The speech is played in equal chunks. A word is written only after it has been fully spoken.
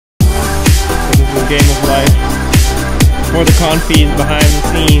game of life. For the confis behind the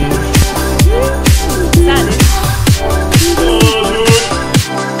scenes.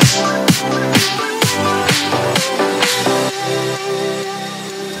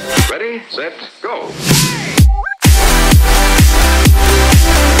 Ready, set, go.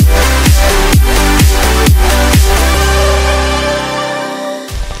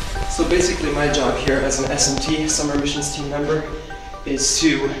 So basically my job here as an SMT, Summer Missions Team member, is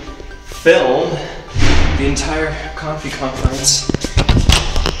to film the entire Konfi conference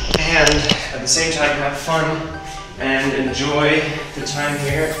and at the same time have fun and enjoy the time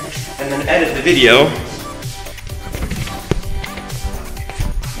here and then edit the video.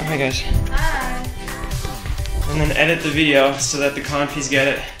 Oh, hi guys. Hi. And then edit the video so that the Konfis get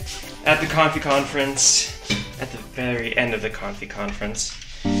it at the Konfi conference, at the very end of the Konfi conference,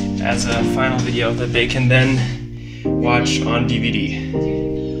 as a final video that they can then watch on DVD.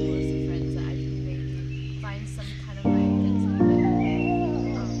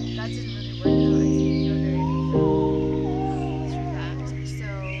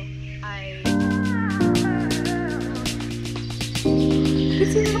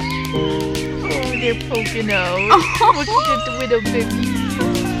 Oh, they're poking out. Looking at the widow baby.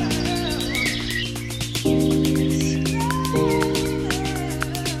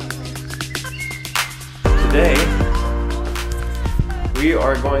 Today, we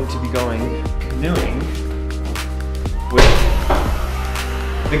are going to be going canoeing with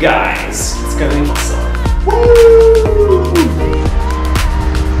the guys. It's gonna be awesome. Woo!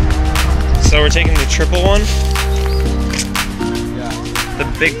 So we're taking the triple one? Yeah. The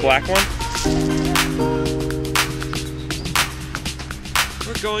big black one?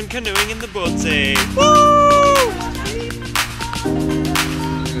 We're going canoeing in the boat. Woo!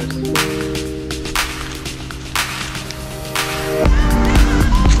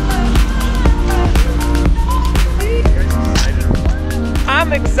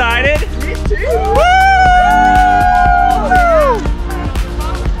 I'm excited. Me too. Woo!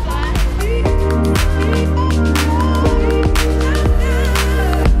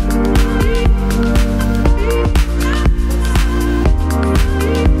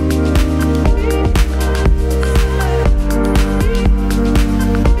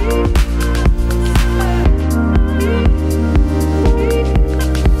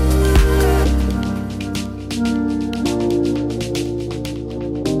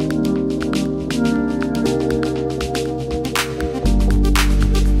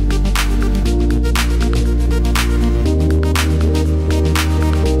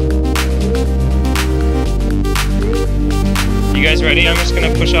 You guys ready? I'm just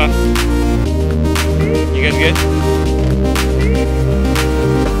gonna push off. You guys good?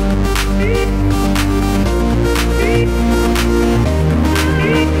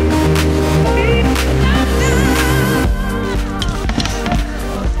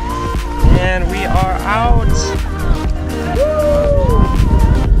 And we are out.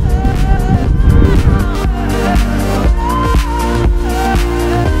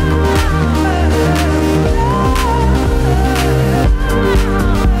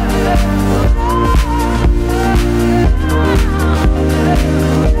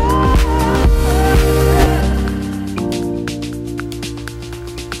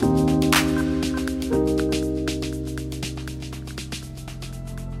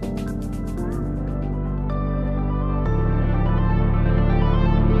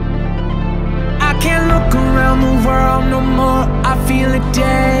 Can't look around the world no more, I feel it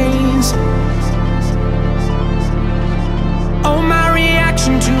days. Oh, my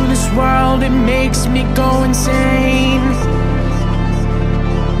reaction to this world, it makes me go insane.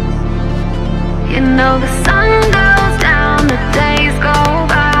 You know the sun goes down, the days go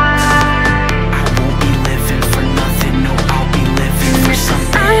by. I won't be living for nothing, no, I'll be living for something.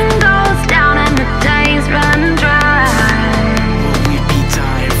 The sun goes down and the days run dry. Will we be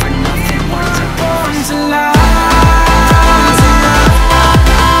dying for nothing? What's a born to lie?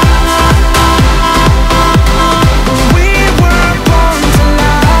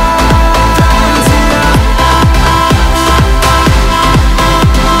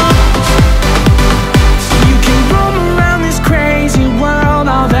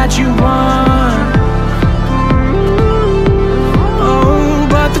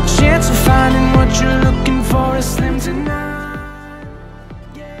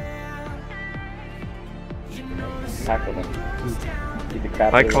 Tackle them. Beat the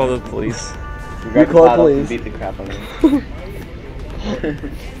crap I out of call them. the police. You call the police. Beat the crap out of them.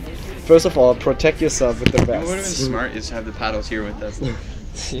 First of all, protect yourself with the What would have been vest. smart is to have the paddles here with us.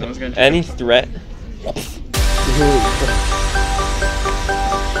 I was gonna Any threat?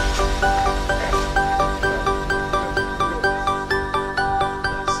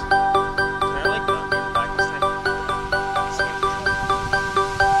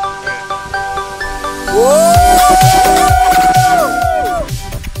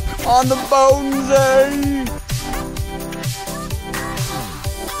 on the bonesy!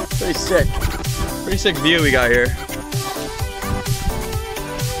 Pretty sick. Pretty sick view we got here.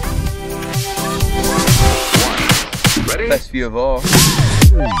 Ready? Best view of all.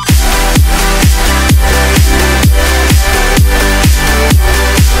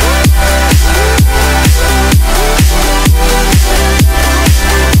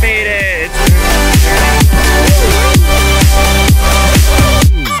 Made it!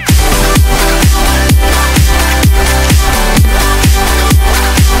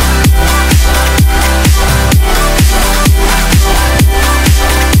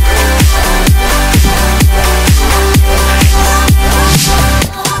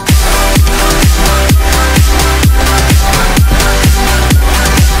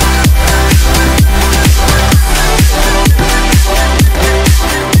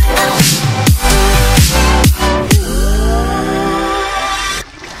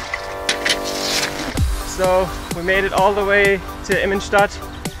 So we made it all the way to Immenstadt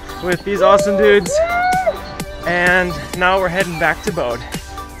with these awesome dudes, and now we're heading back to boat.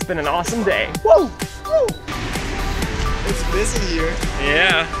 It's been an awesome day. Woo! Woo! It's busy here.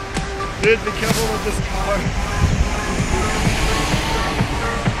 Yeah. Dude, be careful with this car.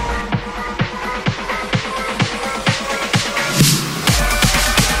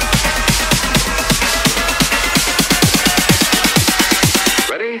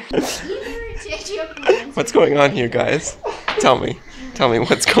 What's going on here, guys? Tell me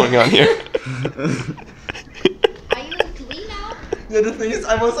what's going on here. Are you clean now? Yeah, the thing is,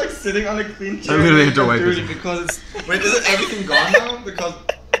 I was like sitting on a clean chair. I'm gonna have to wipe dirty it. because it's. Wait, isn't everything gone now? Because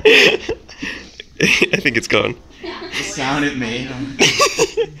I think it's gone. the sound it made.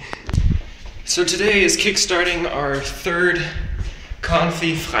 So today is kickstarting our third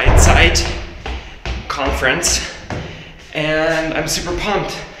Konfi Freizeit conference, and I'm super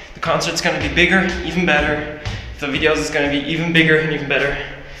pumped. The concert's gonna be bigger, even better. The videos is gonna be even bigger and even better.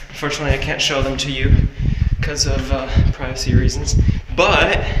 Unfortunately, I can't show them to you because of privacy reasons.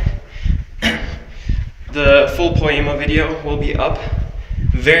 But the full Poema video will be up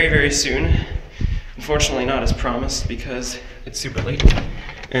very, very soon. Unfortunately, not as promised because it's super late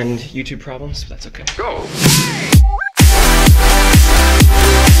and YouTube problems, but that's okay. Go!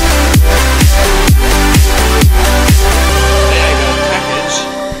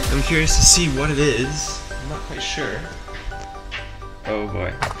 I'm curious to see what it is. I'm not quite sure. Oh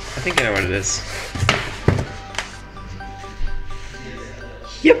boy. I think I know what it is.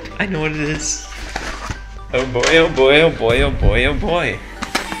 Yep, I know what it is. Oh boy, oh boy, oh boy, oh boy, oh boy.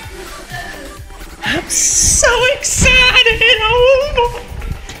 I'm so excited! Oh,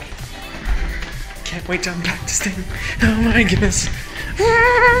 can't wait to unpack this thing. Oh my goodness.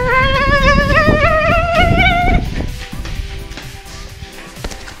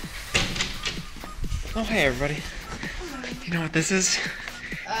 Oh hey everybody. You know what this is?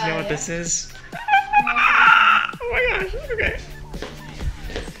 You know what this is? Oh my gosh, okay.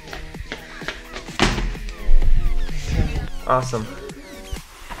 Awesome.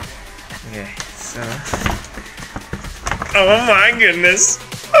 Okay, so. Oh my goodness.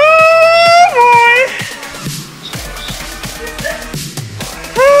 Oh boy!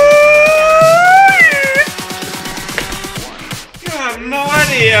 Oh, yeah. You have no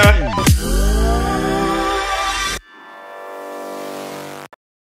idea.